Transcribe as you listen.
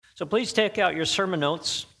So please take out your sermon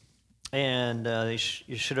notes, and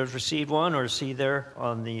you should have received one or see there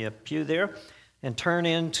on the pew there, and turn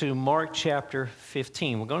into Mark chapter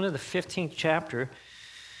 15. We're going to the 15th chapter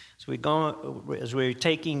as we're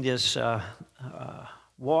taking this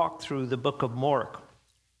walk through the book of Mark.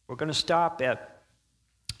 We're going to stop at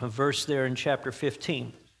a verse there in chapter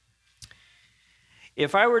 15.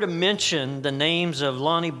 If I were to mention the names of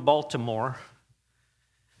Lonnie Baltimore,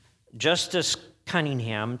 Justice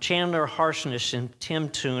Cunningham, Chandler Harshness, and Tim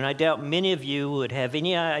Toon, I doubt many of you would have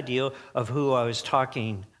any idea of who I was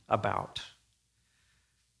talking about.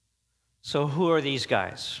 So who are these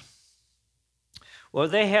guys? Well,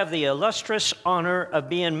 they have the illustrious honor of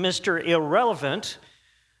being Mr. Irrelevant,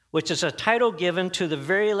 which is a title given to the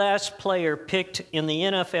very last player picked in the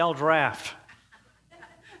NFL draft.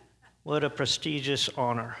 What a prestigious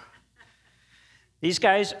honor. These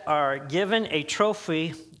guys are given a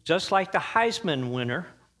trophy just like the Heisman winner,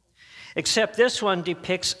 except this one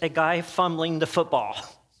depicts a guy fumbling the football.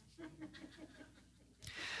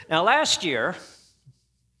 Now, last year,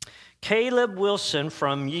 Caleb Wilson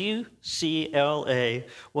from UCLA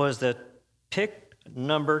was the pick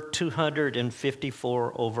number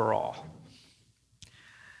 254 overall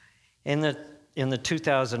in the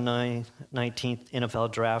 2019 NFL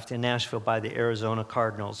draft in Nashville by the Arizona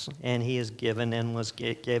Cardinals, and he is given and was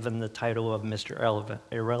given the title of Mr.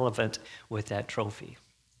 Irrelevant with that trophy.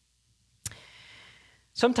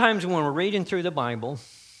 Sometimes when we're reading through the Bible,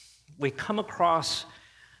 we come across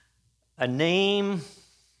a name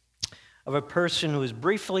of a person who is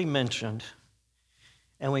briefly mentioned,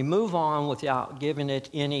 and we move on without giving it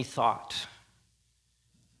any thought.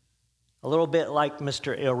 A little bit like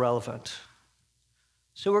Mr. Irrelevant.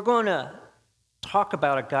 So we're going to talk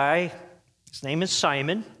about a guy, his name is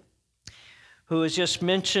Simon, who is just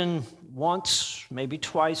mentioned once, maybe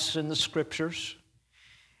twice in the scriptures.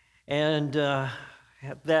 And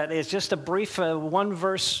that is just a brief one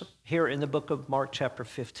verse here in the book of Mark chapter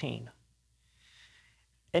 15.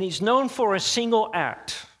 And he's known for a single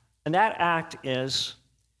act, and that act is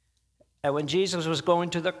that when Jesus was going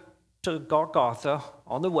to Golgotha,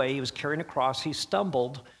 on the way, he was carrying a cross, he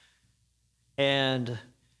stumbled, and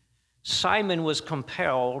Simon was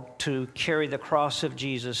compelled to carry the cross of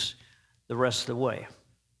Jesus the rest of the way.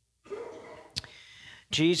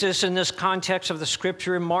 Jesus, in this context of the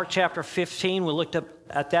scripture in Mark chapter 15, we looked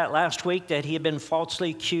at that last week, that he had been falsely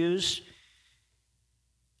accused.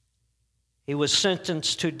 He was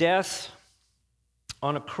sentenced to death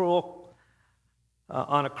on a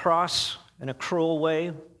cross in a cruel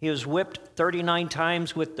way. He was whipped 39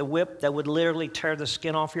 times with the whip that would literally tear the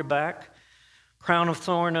skin off your back. Crown of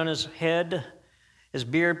thorn on his head, his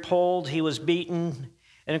beard pulled, he was beaten.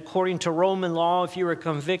 And according to Roman law, if you were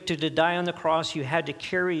convicted to die on the cross, you had to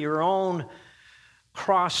carry your own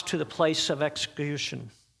cross to the place of execution.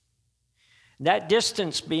 That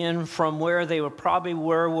distance being from where they probably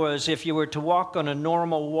were was, if you were to walk on a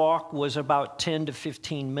normal walk, was about 10 to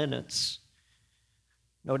 15 minutes.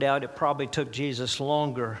 No doubt it probably took Jesus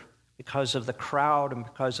longer because of the crowd and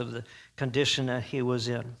because of the condition that he was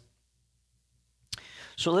in.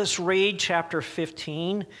 So let's read chapter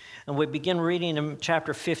 15, and we begin reading in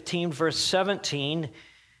chapter 15, verse 17.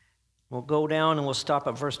 We'll go down and we'll stop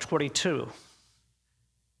at verse 22.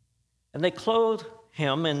 And they clothed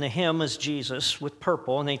him, and the him is Jesus, with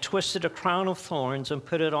purple, and they twisted a crown of thorns and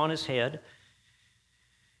put it on his head,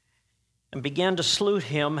 and began to salute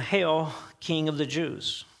him, "Hail, King of the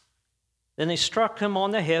Jews." Then they struck him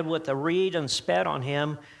on the head with a reed and spat on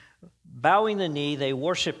him. Bowing the knee, they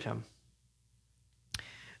worshiped him.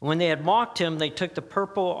 When they had mocked him, they took the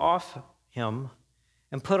purple off him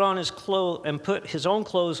and put his own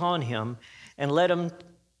clothes on him and led him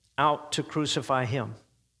out to crucify him.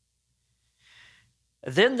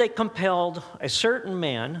 Then they compelled a certain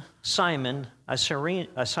man, Simon, a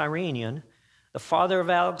Cyrenian, the father of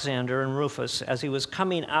Alexander and Rufus, as he was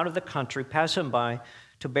coming out of the country, passing by,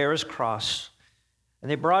 to bear his cross. And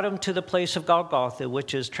they brought him to the place of Golgotha,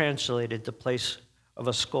 which is translated the place of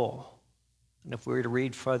a skull. And if we were to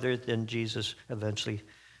read further, then Jesus eventually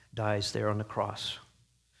dies there on the cross.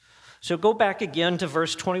 So go back again to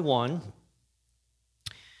verse 21.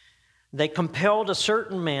 They compelled a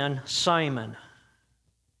certain man, Simon,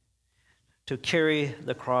 to carry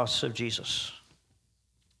the cross of Jesus.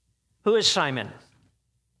 Who is Simon?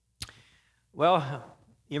 Well,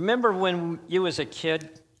 you remember when you was a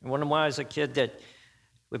kid, when I was a kid, that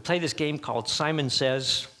we played this game called Simon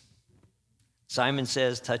Says. Simon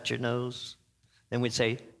says, touch your nose. Then we'd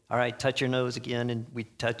say, all right, touch your nose again, and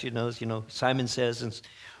we'd touch your nose, Simon says.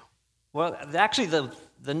 Well, actually,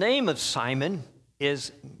 the name of Simon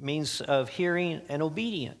means of hearing and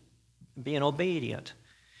obedient. being obedient.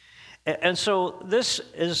 And so this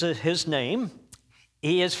is his name.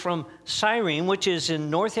 He is from Cyrene, which is in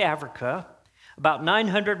North Africa, about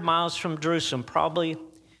 900 miles from Jerusalem. Probably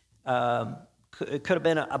it could have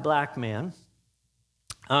been a black man.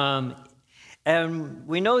 And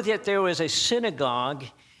we know that there was a synagogue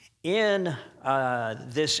in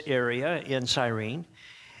this area in Cyrene,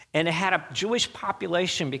 and it had a Jewish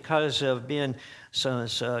population because of being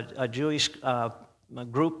a Jewish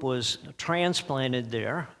group was transplanted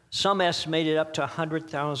there. Some estimated up to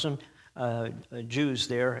 100,000 Jews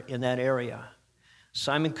there in that area.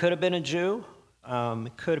 Simon could have been a Jew.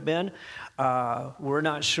 Could have been. We're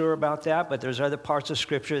not sure about that, but there's other parts of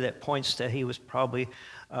Scripture that points that he was probably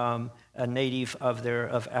a native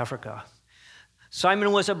of Africa.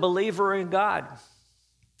 Simon was a believer in God.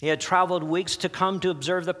 He had traveled weeks to come to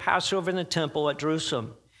observe the Passover in the temple at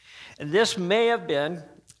Jerusalem. And this may have been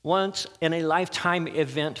once in a lifetime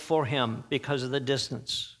event for him because of the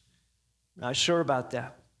distance. Not sure about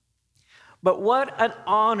that. But what an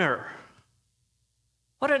honor.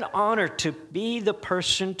 What an honor to be the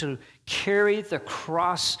person to carry the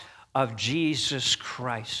cross of Jesus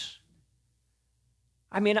Christ.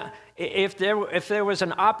 I mean, if there was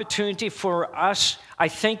an opportunity for us, I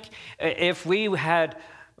think if we had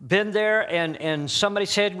been there and somebody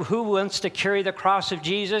said, who wants to carry the cross of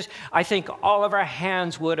Jesus? I think all of our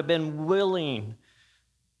hands would have been willing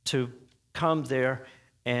to come there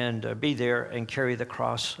and be there and carry the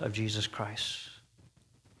cross of Jesus Christ.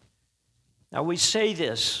 Now we say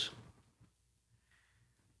this,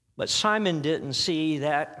 but Simon didn't see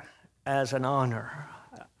that as an honor.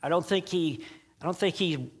 I don't think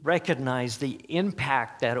he recognized the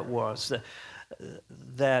impact that it was.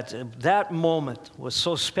 That moment was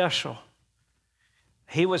so special.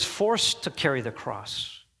 He was forced to carry the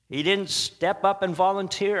cross. He didn't step up and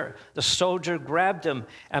volunteer. The soldier grabbed him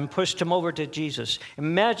and pushed him over to Jesus.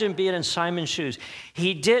 Imagine being in Simon's shoes.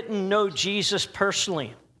 He didn't know Jesus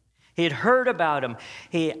personally. He had heard about him.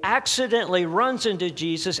 He accidentally runs into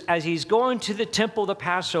Jesus as he's going to the temple, the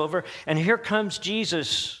Passover, and here comes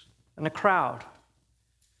Jesus in the crowd.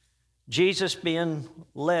 Jesus being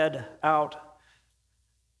led out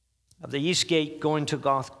of the east gate going to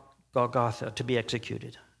Golgotha to be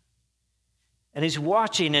executed. And he's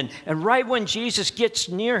watching, and right when Jesus gets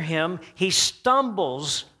near him, he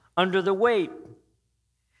stumbles under the weight.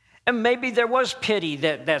 And maybe there was pity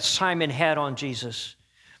that Simon had on Jesus.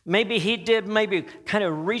 Maybe he did, maybe kind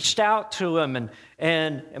of reached out to him,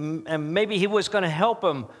 and maybe he was going to help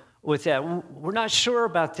him with that. We're not sure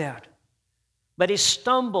about that. But he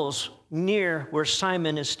stumbles near where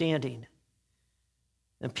Simon is standing.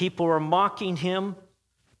 And people are mocking him,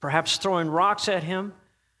 perhaps throwing rocks at him,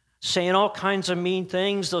 saying all kinds of mean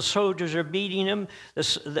things. The soldiers are beating him,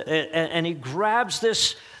 and he grabs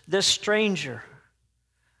this stranger,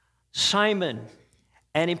 Simon,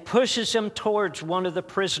 and he pushes him towards one of the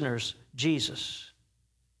prisoners, Jesus.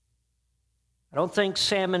 I don't think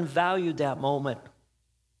Simon valued that moment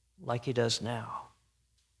like he does now,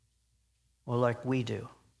 or like we do.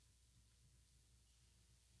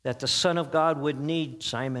 That the Son of God would need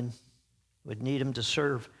Simon, would need him to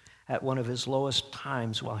serve at one of his lowest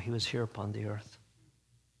times while he was here upon the earth.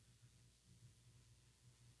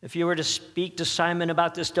 If you were to speak to Simon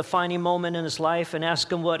about this defining moment in his life and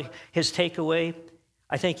ask him what his takeaway,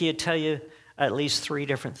 I think he'd tell you at least 3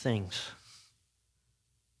 different things.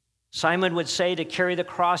 Simon would say to carry the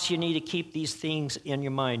cross, you need to keep these things in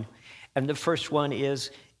your mind. And the first one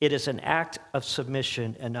is, it is an act of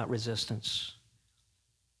submission and not resistance.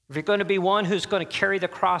 If you're going to be one who's going to carry the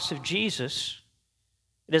cross of Jesus,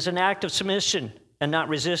 it is an act of submission and not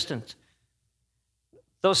resistance.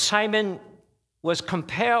 Though Simon was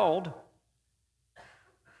compelled,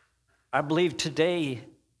 I believe today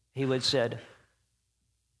he would have said,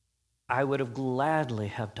 I would have gladly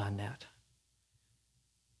have done that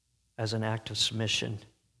as an act of submission,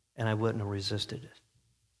 and I wouldn't have resisted it.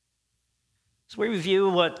 So we review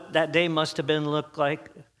what that day must have looked like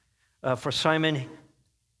for Simon.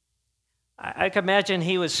 I can imagine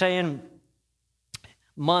he was saying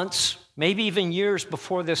months, maybe even years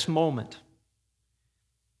before this moment.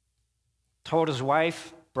 Told his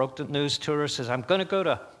wife, broke the news to her, says, I'm going to go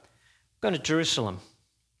to Jerusalem,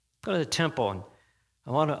 go to the temple, and I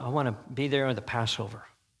want to be there on the Passover.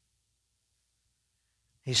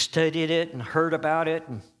 He studied it and heard about it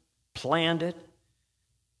and planned it.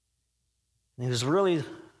 And he was really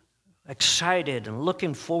excited and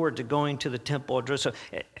looking forward to going to the temple of Jerusalem.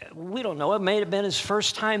 We don't know. It may have been his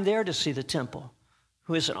first time there to see the temple.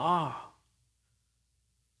 Who is in awe.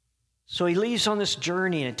 So he leaves on this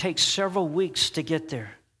journey, and it takes several weeks to get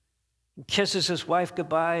there. He kisses his wife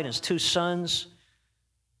goodbye and his 2 sons.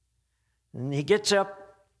 And he gets up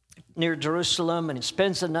near Jerusalem and he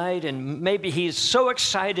spends the night, and maybe he's so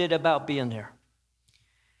excited about being there.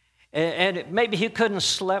 And maybe he couldn't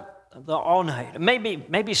sleep all night.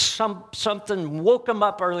 Maybe something woke him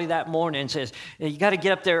up early that morning and says, you got to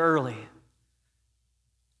get up there early.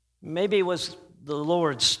 Maybe it was the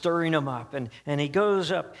Lord stirring him up, and he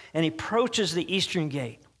goes up and he approaches the eastern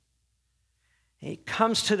gate. He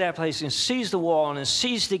comes to that place and sees the wall and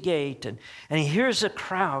sees the gate, and he hears a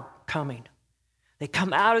crowd coming. They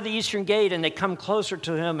come out of the eastern gate and they come closer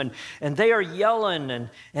to him, and they are yelling, and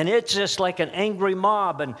it's just like an angry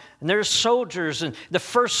mob, and there's soldiers, and the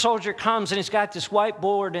first soldier comes and he's got this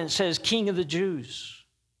whiteboard and it says, King of the Jews.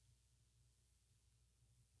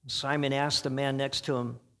 Simon asked the man next to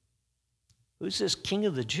him, who's this King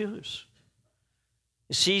of the Jews?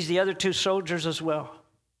 He sees the other 2 soldiers as well,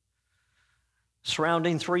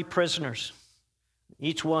 surrounding 3 prisoners,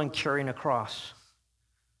 each one carrying a cross.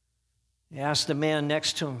 He asked the man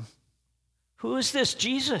next to him, who is this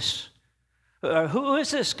Jesus? Who is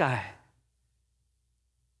this guy?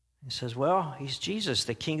 He says, well, he's Jesus,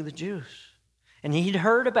 the King of the Jews. And he'd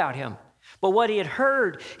heard about him. But what he had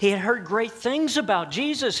heard great things about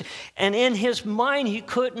Jesus. And in his mind, he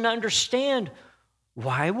couldn't understand,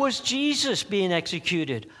 why was Jesus being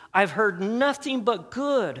executed? I've heard nothing but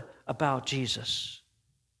good about Jesus.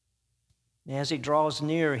 And as he draws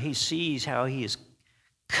near, he sees how he is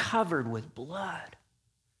covered with blood.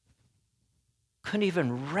 Couldn't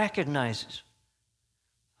even recognize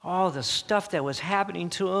all the stuff that was happening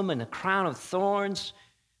to him and the crown of thorns.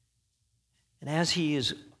 And as he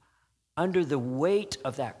is under the weight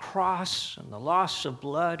of that cross and the loss of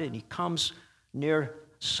blood, and he comes near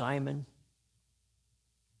Simon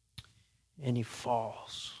and he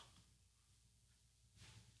falls.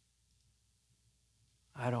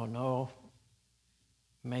 I don't know.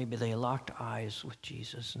 Maybe they locked eyes with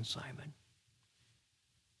Jesus and Simon.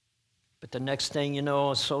 But the next thing you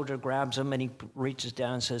know, a soldier grabs him and he reaches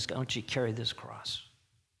down and says, don't you carry this cross?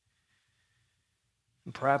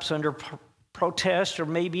 And perhaps under protest or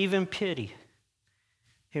maybe even pity,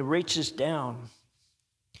 he reaches down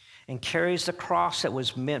and carries the cross that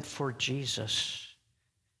was meant for Jesus.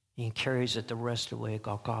 And he carries it the rest of the way to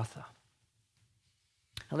Golgotha.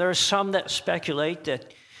 Now, there are some that speculate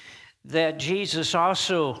that Jesus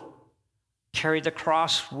also carried the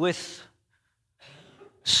cross with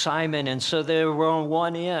Simon, and so they were on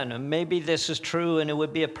one end. And maybe this is true, and it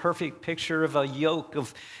would be a perfect picture of a yoke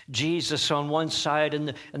of Jesus on one side,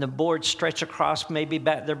 and the board stretched across maybe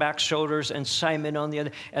their back shoulders, and Simon on the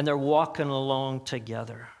other, and they're walking along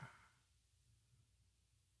together.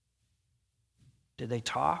 Did they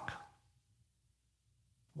talk?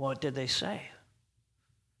 What did they say?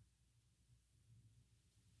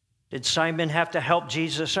 Did Simon have to help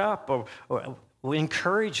Jesus up or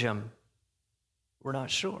encourage him? We're not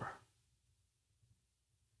sure.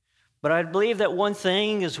 But I believe that one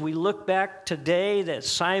thing, as we look back today, that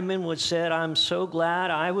Simon would say, I'm so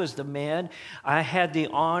glad I was the man. I had the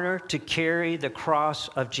honor to carry the cross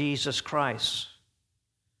of Jesus Christ.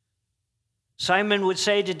 Simon would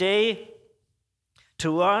say today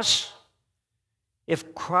to us,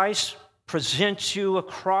 if Christ presents you a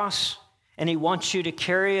cross and he wants you to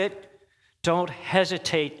carry it, don't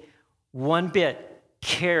hesitate one bit.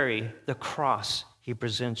 Carry the cross he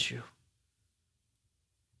presents you.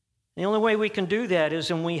 The only way we can do that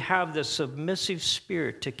is when we have the submissive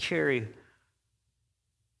spirit to carry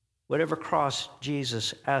whatever cross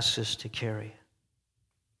Jesus asks us to carry.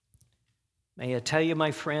 May I tell you,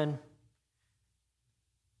 my friend,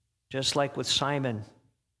 just like with Simon,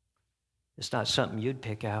 it's not something you'd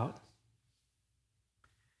pick out.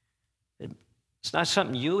 It's not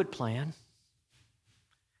something you would plan.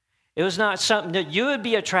 It was not something that you would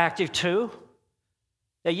be attractive to,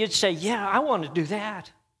 that you'd say, yeah, I want to do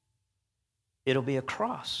that. It'll be a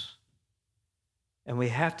cross. And we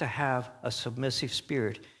have to have a submissive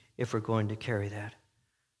spirit if we're going to carry that.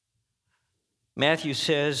 Matthew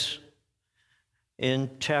says in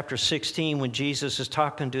chapter 16, when Jesus is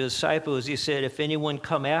talking to his disciples, he said, if anyone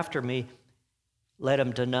come after me, let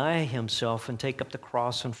him deny himself and take up the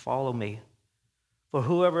cross and follow me. For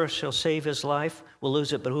whoever shall save his life will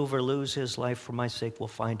lose it, but whoever loses his life for my sake will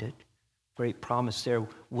find it. Great promise there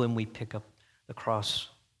when we pick up the cross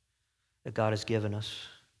that God has given us.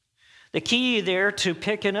 The key there to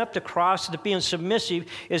picking up the cross, to being submissive,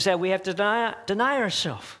 is that we have to deny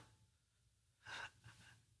ourselves.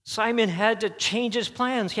 Simon had to change his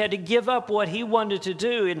plans. He had to give up what he wanted to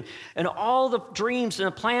do, and all the dreams and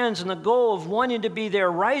the plans and the goal of wanting to be there,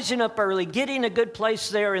 rising up early, getting a good place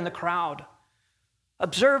there in the crowd,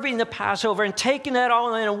 observing the Passover and taking that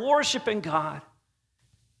all in and worshiping God.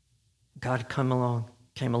 God came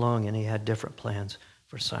along and he had different plans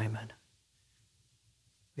for Simon.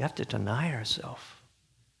 We have to deny ourselves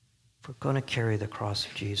if we're going to carry the cross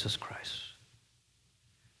of Jesus Christ.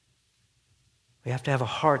 We have to have a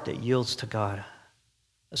heart that yields to God,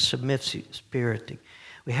 a submissive spirit.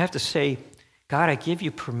 We have to say, God, I give you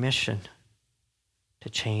permission to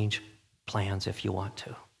change plans if you want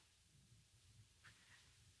to.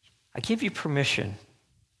 I give you permission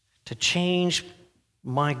to change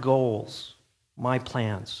my goals, my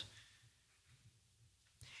plans.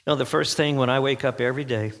 You know, the first thing when I wake up every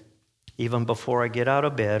day, even before I get out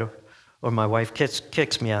of bed, or my wife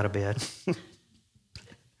kicks me out of bed,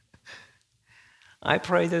 I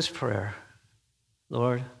pray this prayer.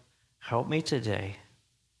 Lord, help me today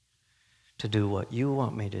to do what you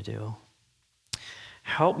want me to do.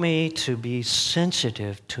 Help me to be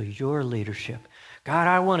sensitive to your leadership. God,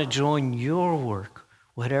 I want to join your work,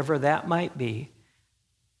 whatever that might be.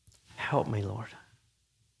 Help me, Lord.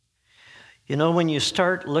 You know, when you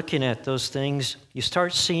start looking at those things, you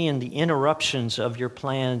start seeing the interruptions of your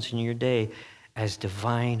plans in your day as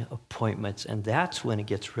divine appointments, and that's when it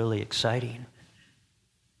gets really exciting.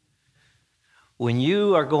 When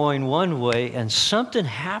you are going one way and something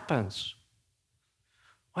happens.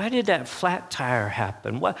 Why did that flat tire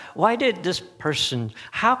happen? Why did this person,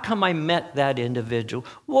 how come I met that individual?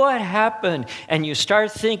 What happened? And you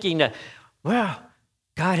start thinking that, well,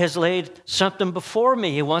 God has laid something before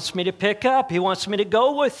me. He wants me to pick up. He wants me to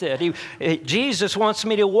go with it. Jesus wants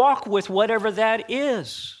me to walk with whatever that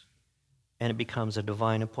is. And it becomes a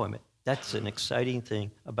divine appointment. That's an exciting thing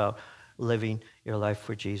about living your life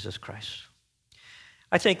for Jesus Christ.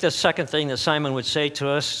 I think the second thing that Simon would say to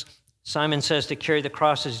us, Simon says to carry the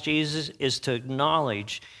cross as Jesus is to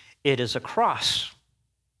acknowledge it is a cross,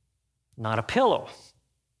 not a pillow.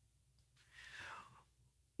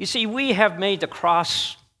 You see, we have made the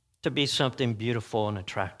cross to be something beautiful and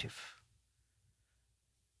attractive.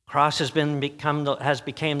 Cross has become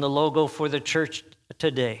the logo for the church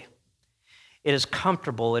today. It is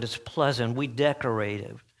comfortable. It is pleasant. We decorate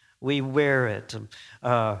it. We wear it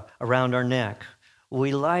around our neck.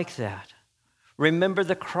 We like that. Remember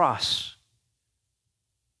the cross.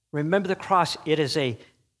 Remember the cross. It is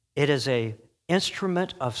a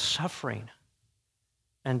instrument of suffering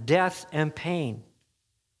and death and pain.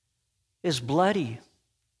 It is bloody.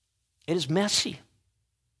 It is messy.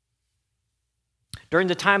 During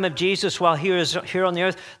the time of Jesus, while he was here on the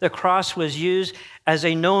earth, the cross was used as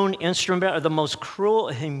a known instrument of the most cruel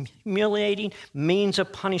and humiliating means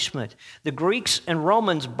of punishment. The Greeks and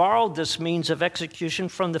Romans borrowed this means of execution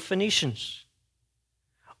from the Phoenicians.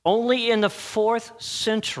 Only in the 4th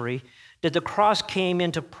century did the cross came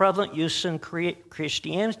into prevalent use in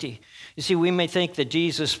Christianity. You see, we may think that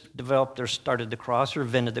Jesus developed or started the cross or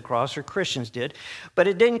invented the cross, or Christians did, but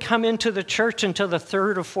it didn't come into the church until the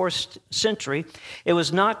 3rd or 4th century. It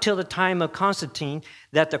was not till the time of Constantine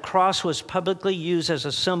that the cross was publicly used as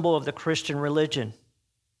a symbol of the Christian religion.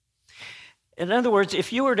 In other words,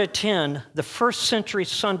 if you were to attend the 1st century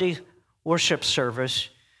Sunday worship service,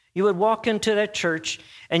 you would walk into that church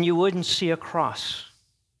and you wouldn't see a cross.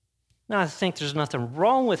 Now, I think there's nothing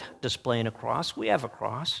wrong with displaying a cross. We have a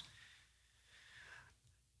cross.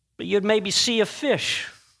 But you'd maybe see a fish,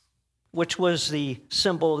 which was the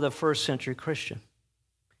symbol of the 1st century Christian.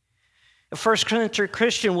 A 1st century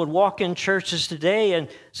Christian would walk in churches today and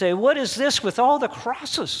say, what is this with all the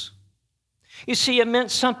crosses? You see, it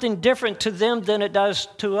meant something different to them than it does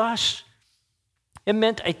to us. It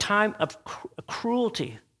meant a time of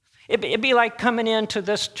cruelty. It'd be like coming into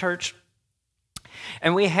this church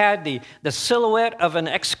and we had the silhouette of an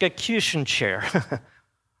execution chair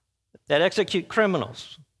that execute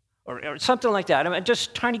criminals or something like that. I'm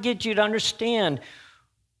just trying to get you to understand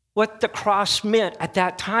what the cross meant at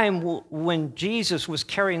that time when Jesus was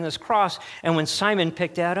carrying this cross and when Simon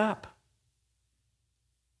picked that up.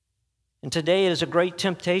 And today it is a great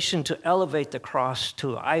temptation to elevate the cross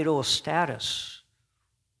to idol status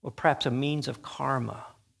or perhaps a means of karma.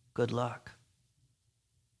 Good luck.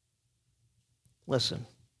 Listen,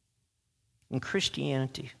 in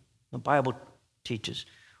Christianity, the Bible teaches,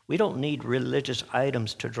 we don't need religious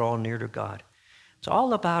items to draw near to God. It's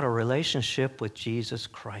all about a relationship with Jesus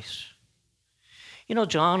Christ. You know,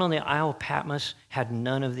 John on the Isle of Patmos had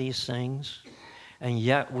none of these things. And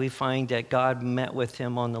yet we find that God met with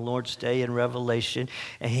him on the Lord's Day in Revelation,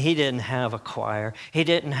 and he didn't have a choir. He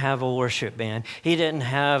didn't have a worship band. He didn't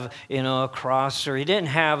have, a cross, or he didn't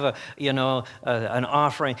have an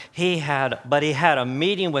offering. But he had a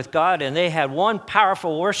meeting with God, and they had one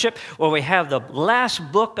powerful worship where we have the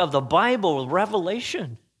last book of the Bible,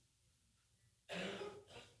 Revelation.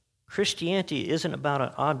 Christianity isn't about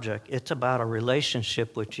an object. It's about a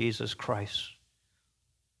relationship with Jesus Christ.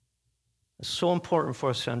 It's so important for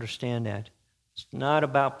us to understand that. It's not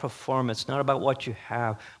about performance, not about what you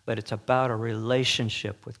have, but it's about a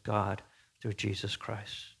relationship with God through Jesus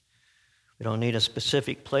Christ. We don't need a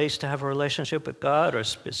specific place to have a relationship with God or a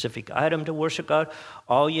specific item to worship God.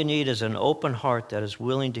 All you need is an open heart that is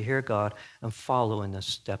willing to hear God and follow in the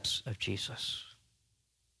steps of Jesus.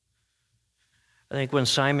 I think when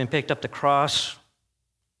Simon picked up the cross,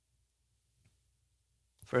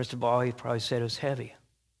 first of all, he probably said it was heavy.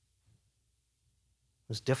 It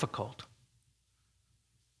was difficult.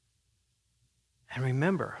 And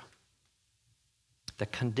remember, the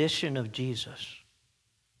condition of Jesus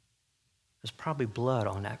is probably blood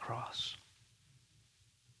on that cross.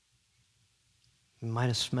 It might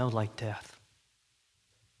have smelled like death.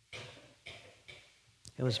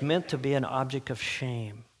 It was meant to be an object of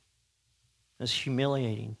shame. It was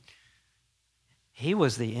humiliating. He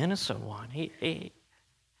was the innocent one. He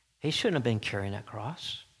shouldn't have been carrying that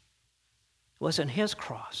cross. It wasn't his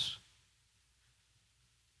cross.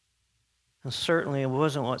 And certainly it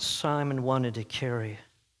wasn't what Simon wanted to carry.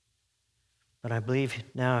 But I believe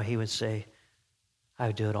now he would say, I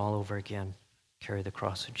would do it all over again, carry the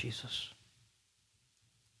cross of Jesus.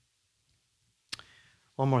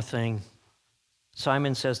 One more thing.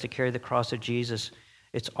 Simon says to carry the cross of Jesus,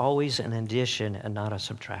 it's always an addition and not a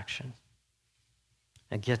subtraction.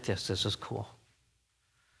 And get this is cool.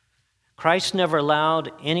 Christ never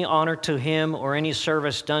allowed any honor to him or any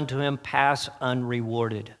service done to him pass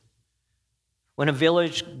unrewarded. When a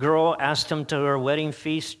village girl asked him to her wedding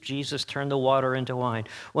feast, Jesus turned the water into wine.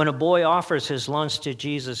 When a boy offers his lunch to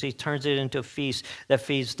Jesus, he turns it into a feast that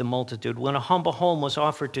feeds the multitude. When a humble home was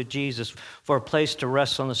offered to Jesus for a place to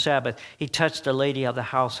rest on the Sabbath, he touched the lady of the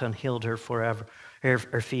house and healed her forever. Her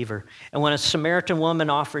fever. And when a Samaritan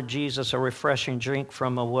woman offered Jesus a refreshing drink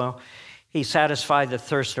from a well, he satisfied the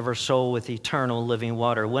thirst of her soul with eternal living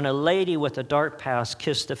water. When a lady with a dark past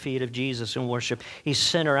kissed the feet of Jesus in worship, he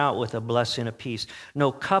sent her out with a blessing of peace.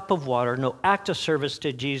 No cup of water, no act of service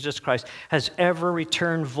to Jesus Christ has ever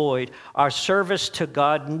returned void. Our service to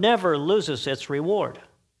God never loses its reward.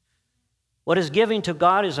 What is giving to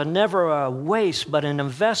God is never a waste, but an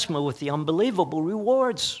investment with the unbelievable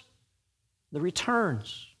rewards. The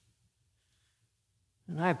returns.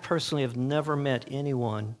 And I personally have never met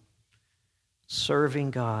anyone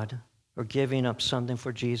serving God or giving up something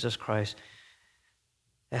for Jesus Christ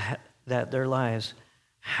that their lives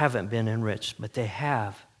haven't been enriched, but they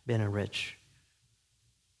have been enriched,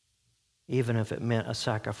 even if it meant a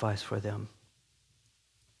sacrifice for them.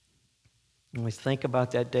 And we think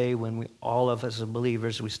about that day when all of us as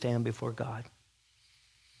believers, we stand before God.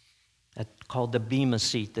 That's called the Bema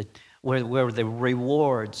seat, where the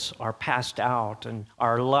rewards are passed out, and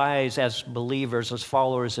our lives as believers, as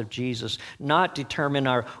followers of Jesus, not determine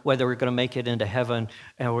whether we're going to make it into heaven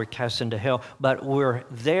or we're cast into hell, but we're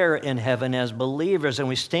there in heaven as believers, and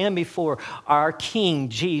we stand before our King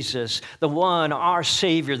Jesus, the one, our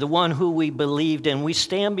Savior, the one who we believed in. We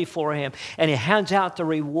stand before him, and he hands out the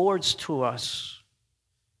rewards to us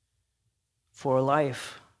for a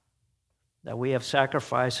life that we have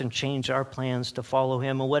sacrificed and changed our plans to follow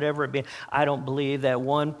him, or whatever it be. I don't believe that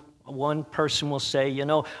one person will say,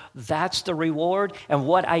 that's the reward, and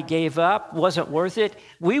what I gave up wasn't worth it.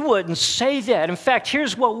 We wouldn't say that. In fact,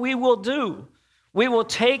 here's what we will do. We will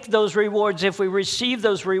take those rewards, if we receive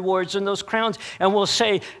those rewards and those crowns, and we'll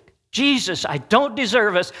say, Jesus, I don't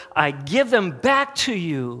deserve us. I give them back to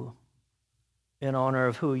you in honor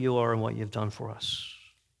of who you are and what you've done for us.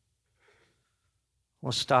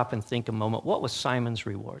 We'll stop and think a moment. What was Simon's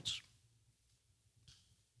rewards?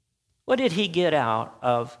 What did he get out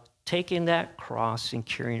of taking that cross and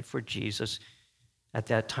carrying it for Jesus at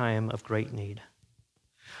that time of great need?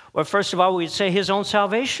 Well, first of all, we'd say his own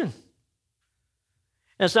salvation.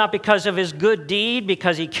 And it's not because of his good deed,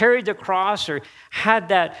 because he carried the cross or had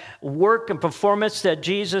that work and performance that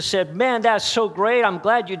Jesus said, man, that's so great. I'm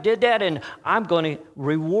glad you did that, and I'm going to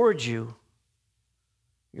reward you,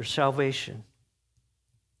 your salvation.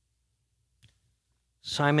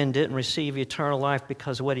 Simon didn't receive eternal life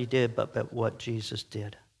because of what he did, but what Jesus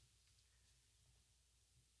did.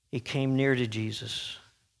 He came near to Jesus.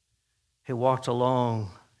 He walked along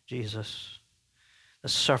Jesus, the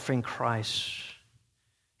suffering Christ.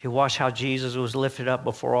 He watched how Jesus was lifted up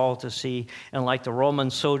before all to see. And like the Roman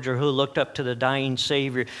soldier who looked up to the dying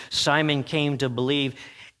Savior, Simon came to believe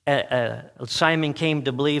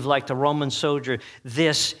like the Roman soldier,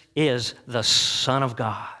 this is the Son of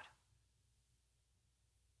God.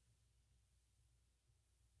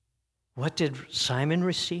 What did Simon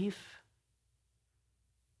receive?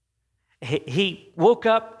 He woke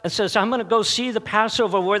up and says, I'm going to go see the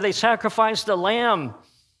Passover where they sacrificed the lamb,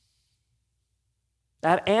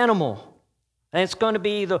 that animal. And it's going to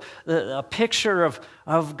be a picture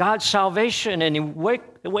of God's salvation. And he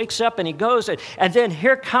wakes up and he goes. And then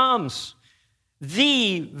here comes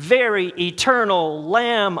the very eternal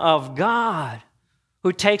Lamb of God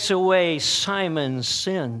who takes away Simon's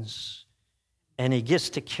sins. And he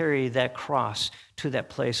gets to carry that cross to that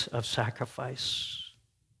place of sacrifice.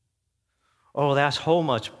 Oh, that's so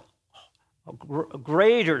much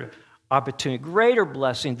greater opportunity, greater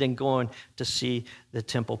blessing than going to see the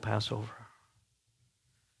temple Passover.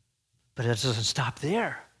 But it doesn't stop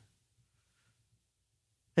there.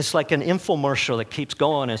 It's like an infomercial that keeps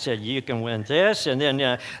going and said, you can win this, and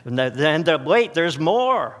then wait, there's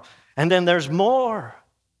more, and then there's more.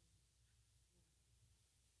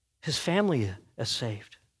 His family is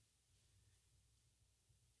saved.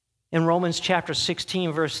 In Romans chapter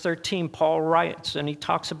 16, verse 13, Paul writes, and he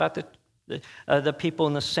talks about the people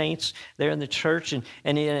and the saints there in the church,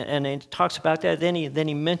 and he talks about that. Then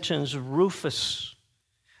he mentions Rufus.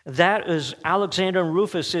 That is Alexander, and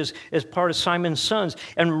Rufus is part of Simon's sons.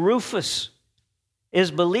 And Rufus is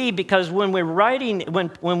believed because when we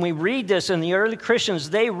read this, and the early Christians,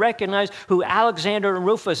 they recognize who Alexander and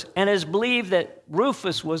Rufus, and it's believed that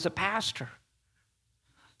Rufus was the pastor.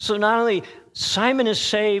 So not only Simon is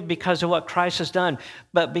saved because of what Christ has done,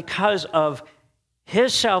 but because of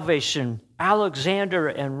his salvation, Alexander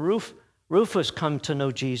and Rufus come to know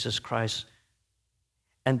Jesus Christ.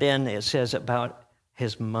 And then it says about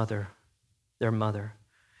his mother, their mother.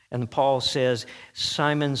 And Paul says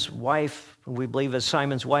Simon's wife, we believe that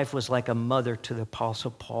Simon's wife was like a mother to the Apostle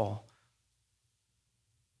Paul.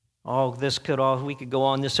 Oh, we could go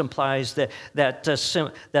on. This implies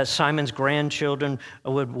that Simon's grandchildren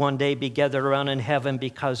would one day be gathered around in heaven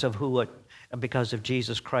because of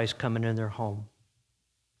Jesus Christ coming in their home.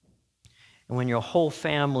 And when your whole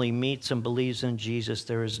family meets and believes in Jesus,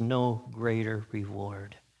 there is no greater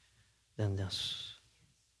reward than this.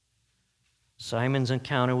 Simon's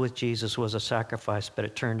encounter with Jesus was a sacrifice, but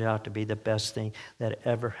it turned out to be the best thing that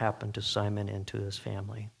ever happened to Simon and to his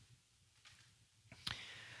family.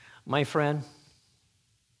 My friend,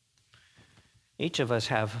 each of us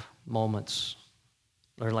have moments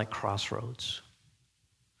that are like crossroads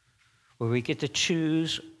where we get to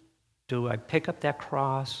choose, do I pick up that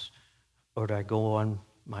cross or do I go on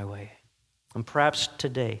my way? And perhaps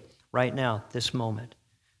today, right now, this moment,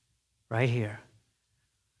 right here,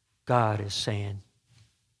 God is saying,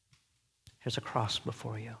 here's a cross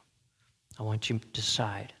before you. I want you to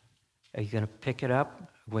decide. Are you going to pick it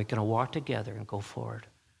up? Are we going to walk together and go forward?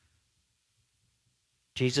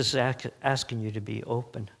 Jesus is asking you to be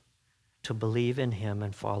open, to believe in him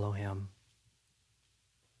and follow him.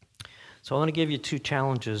 So I want to give you two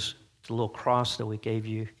challenges, the little cross that we gave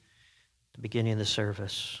you at the beginning of the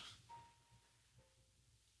service.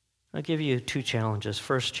 I'll give you two challenges.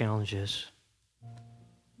 First challenge is,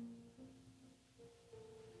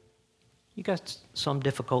 you got some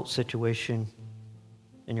difficult situation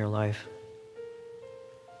in your life,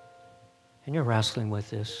 and you're wrestling with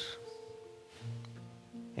this.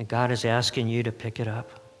 And God is asking you to pick it up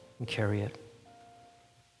and carry it.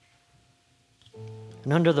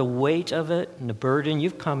 And under the weight of it and the burden,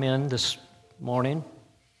 you've come in this morning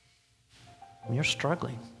and you're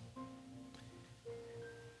struggling.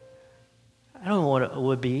 I don't know what it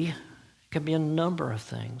would be. It could be a number of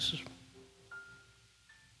things.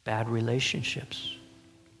 Bad relationships.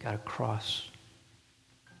 Got to cross.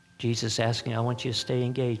 Jesus asking, I want you to stay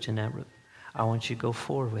engaged in that. I want you to go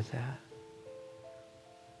forward with that.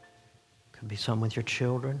 Could be something with your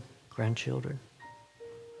children, grandchildren.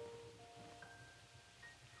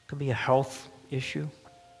 Could be a health issue.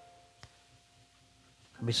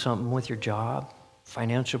 Could be something with your job,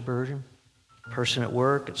 financial burden, person at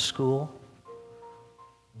work, at school.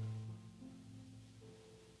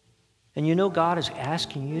 And you know God is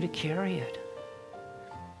asking you to carry it.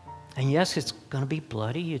 And yes, it's going to be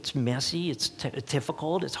bloody, it's messy, it's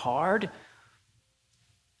difficult, it's hard.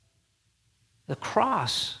 The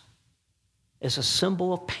cross is a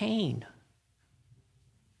symbol of pain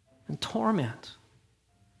and torment.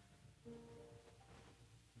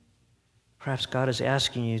 Perhaps God is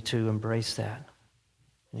asking you to embrace that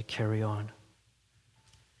and to carry on.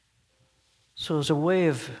 So as a way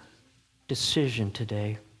of decision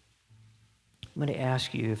today, I'm going to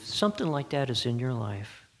ask you, if something like that is in your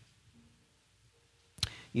life,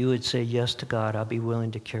 you would say yes to God. I'll be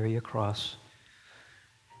willing to carry a cross.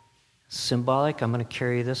 Symbolic, I'm going to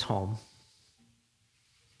carry this home.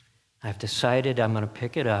 I've decided I'm going to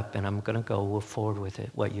pick it up and I'm going to go forward with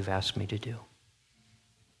it, what you've asked me to do.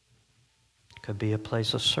 It could be a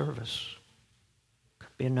place of service. It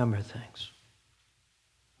could be a number of things.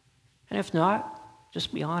 And if not,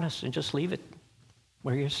 just be honest and just leave it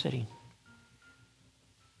where you're sitting.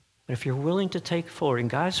 But if you're willing to take forward, and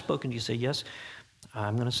God's spoken to you, say, yes,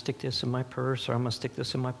 I'm going to stick this in my purse, or I'm going to stick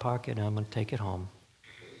this in my pocket, and I'm going to take it home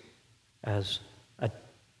as a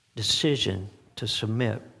decision to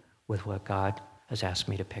submit with what God has asked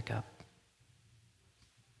me to pick up.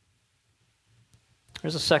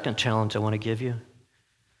 There's a second challenge I want to give you.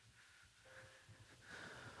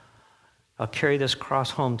 I'll carry this cross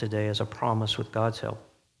home today as a promise with God's help.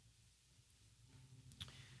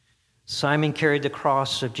 Simon carried the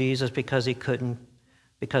cross of Jesus because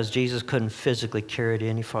Jesus couldn't physically carry it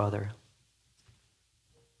any farther.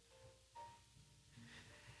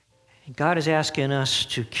 God is asking us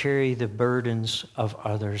to carry the burdens of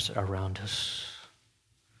others around us,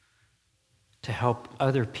 to help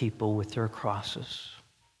other people with their crosses.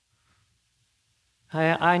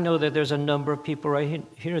 I know that there's a number of people right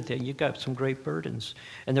here that you got some great burdens,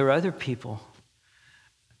 and there are other people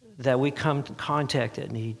that we come to contact that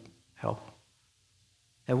need help.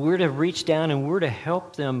 And we're to reach down and we're to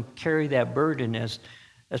help them carry that burden, as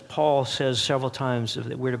Paul says several times,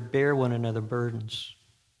 that we're to bear one another's burdens.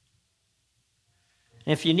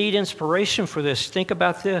 And if you need inspiration for this, think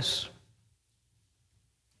about this.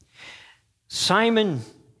 Simon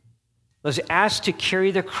was asked to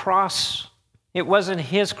carry the cross. It wasn't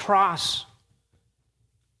his cross. It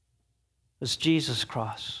was Jesus'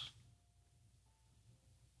 cross.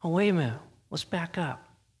 Oh, wait a minute. Let's back up.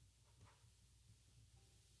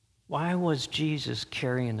 Why was Jesus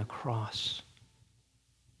carrying the cross?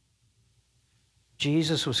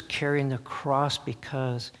 Jesus was carrying the cross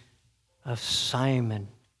because of Simon,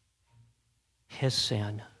 his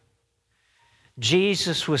sin.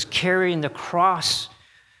 Jesus was carrying the cross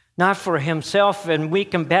not for himself, and we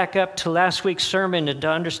can back up to last week's sermon and to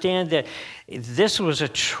understand that this was a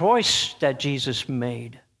choice that Jesus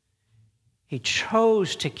made. He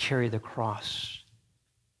chose to carry the cross.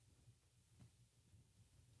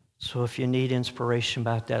 So if you need inspiration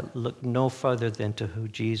about that, look no further than to who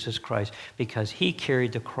Jesus Christ, because he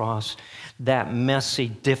carried the cross, that messy,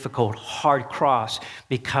 difficult, hard cross,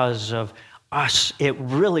 because of us. It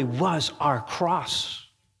really was our cross.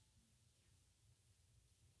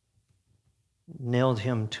 Nailed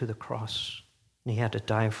him to the cross, and he had to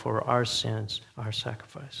die for our sins, our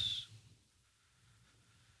sacrifice.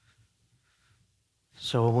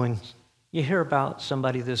 So when you hear about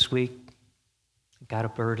somebody this week got a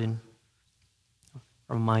burden,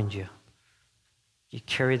 remind you, you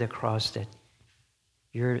carry the cross, that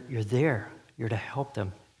you're there. You're to help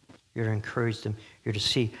them. You're to encourage them. You're to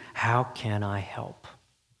see, how can I help?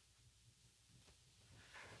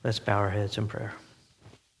 Let's bow our heads in prayer.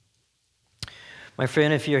 My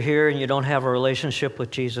friend, if you're here and you don't have a relationship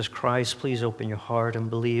with Jesus Christ, please open your heart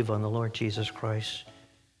and believe on the Lord Jesus Christ.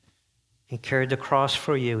 He carried the cross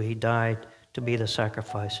for you. He died to be the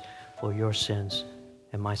sacrifice for your sins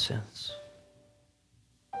and my sins.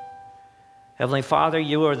 Heavenly Father,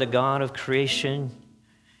 you are the God of creation.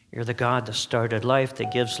 You're the God that started life,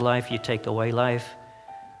 that gives life. You take away life,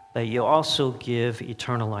 but you also give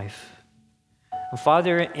eternal life. And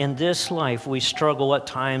Father, in this life, we struggle at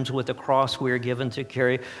times with the cross we are given to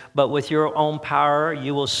carry, but with your own power,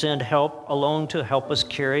 you will send help along to help us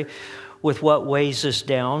carry with what weighs us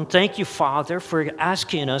down. Thank you, Father, for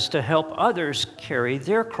asking us to help others carry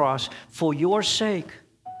their cross for your sake.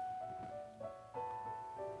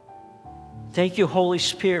 Thank you, Holy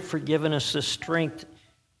Spirit, for giving us the strength,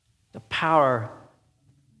 the power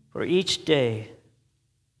for each day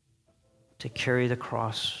to carry the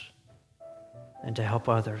cross and to help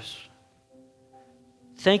others.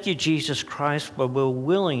 Thank you, Jesus Christ, for we're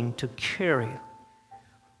willing to carry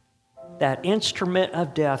that instrument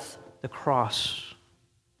of death, the cross,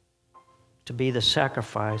 to be the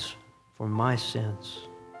sacrifice for my sins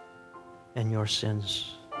and your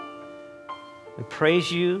sins. We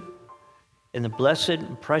praise you in the blessed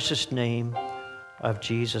and precious name of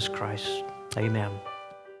Jesus Christ. Amen.